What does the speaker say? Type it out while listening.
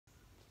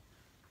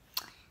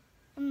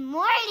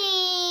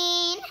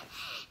morning!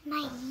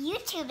 My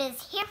YouTube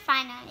is here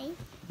finally.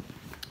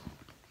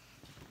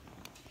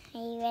 Are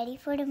you ready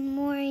for the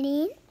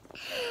morning?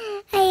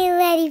 Are you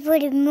ready for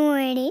the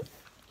morning?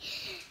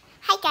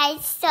 Hi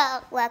guys, so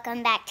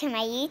welcome back to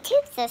my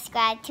YouTube.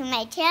 Subscribe to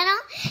my channel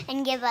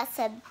and give us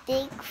a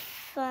big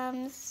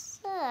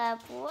thumbs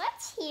up.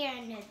 What's here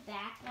in the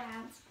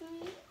background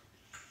screen?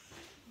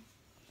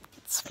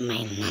 It's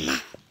my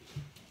mama.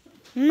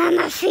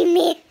 Mama, feed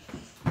me.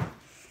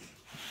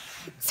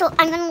 So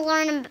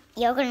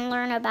you're gonna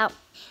learn about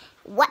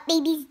what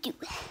babies do.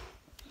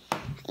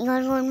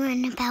 You're gonna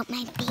learn about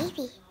my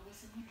baby.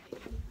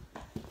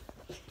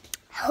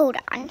 Hold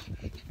on.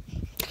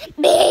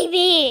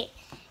 Baby!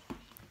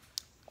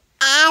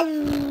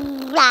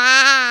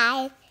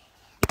 Alright.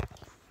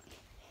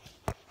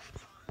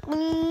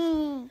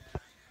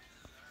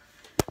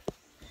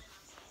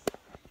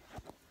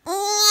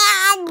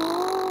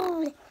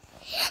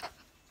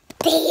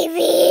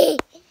 Baby!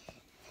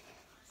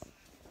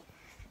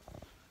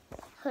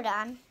 Hold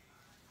on.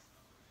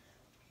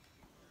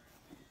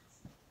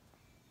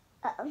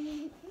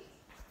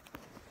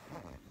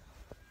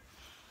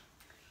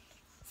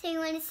 So you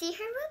want to see her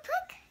real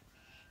quick?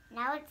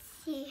 Now let's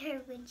see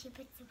her when she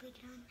puts the wig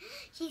on.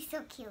 She's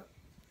so cute.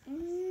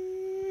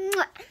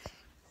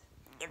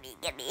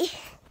 Gimme.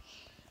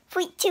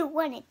 3, 2,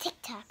 1, and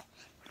TikTok.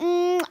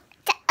 That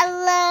I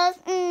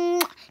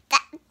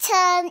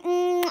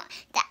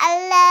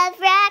love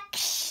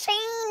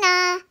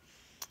Roxana.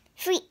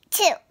 3,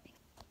 2,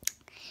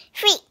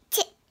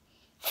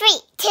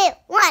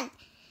 1.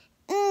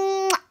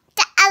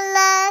 That I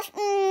love,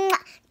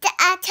 that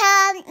I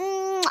tell,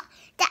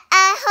 that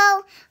I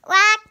hold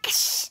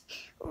Roxana.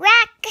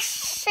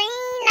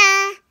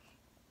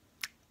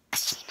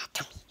 Roxana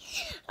to me.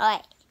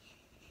 Alright.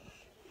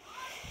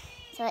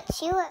 So let's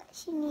see what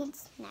she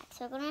needs next.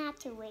 We're going to have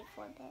to wait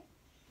for a bit.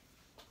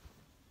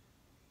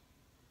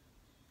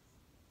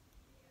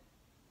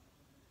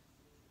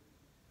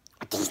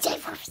 These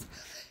diapers.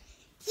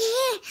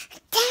 Yeah,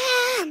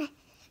 damn.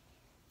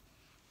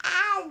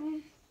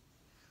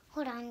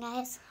 Hold on,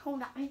 guys.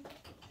 Hold on.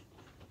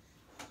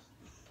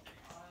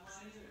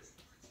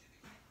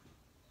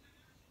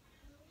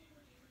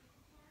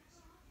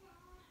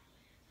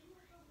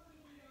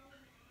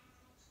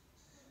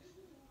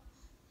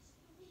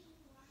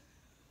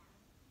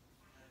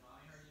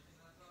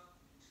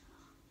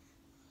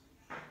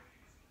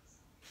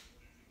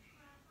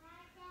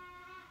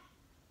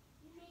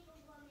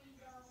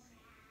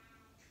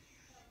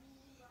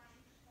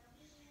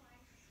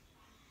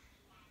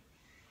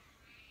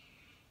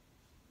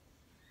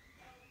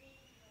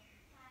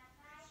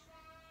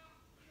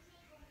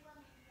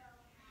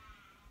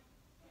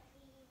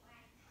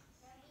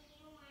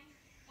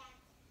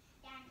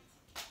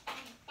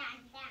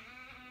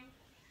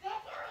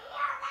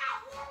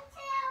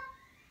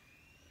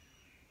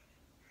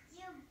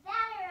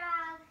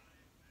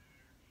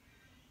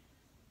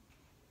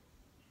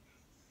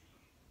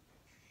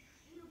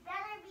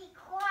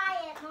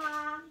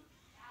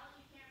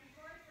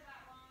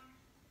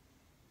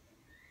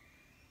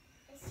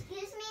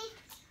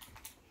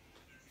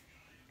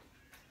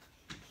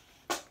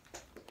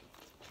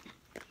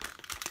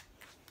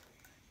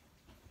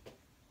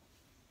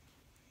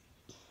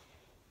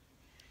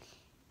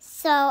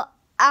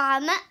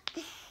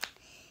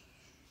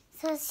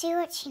 So let's see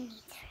what she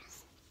needs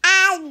first.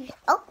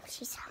 Oh,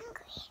 she's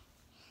hungry.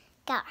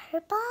 Got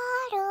her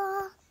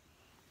bottle.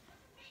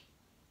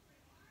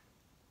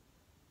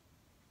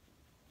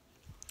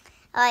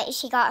 Alright,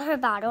 she got her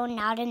bottle,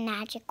 now the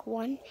magic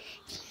one.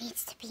 She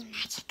needs to be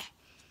magic.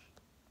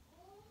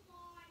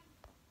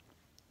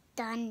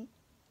 Dun,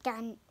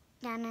 dun,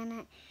 dun, dun,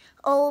 dun.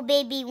 Oh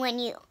baby, when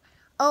you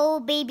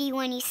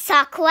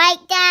suck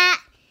like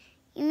that,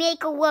 you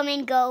make a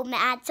woman go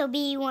mad. So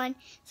be one,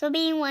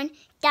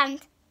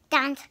 dance,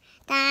 dance,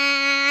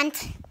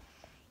 dance.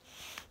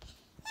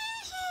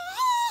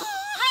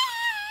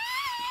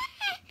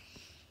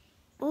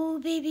 Oh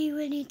baby,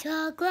 when you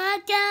talk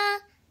like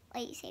that.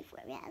 Wait, you say for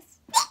yes.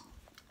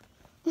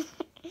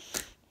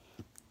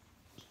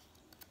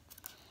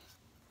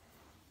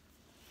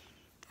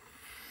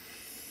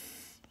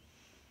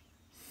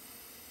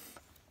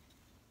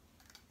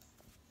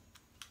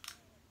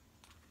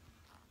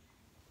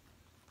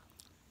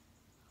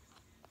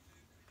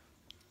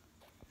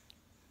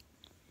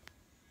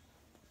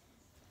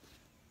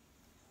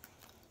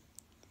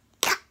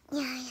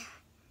 Yeah.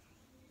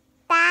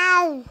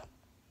 Bow.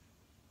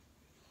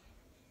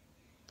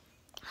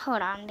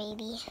 Hold on,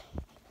 baby.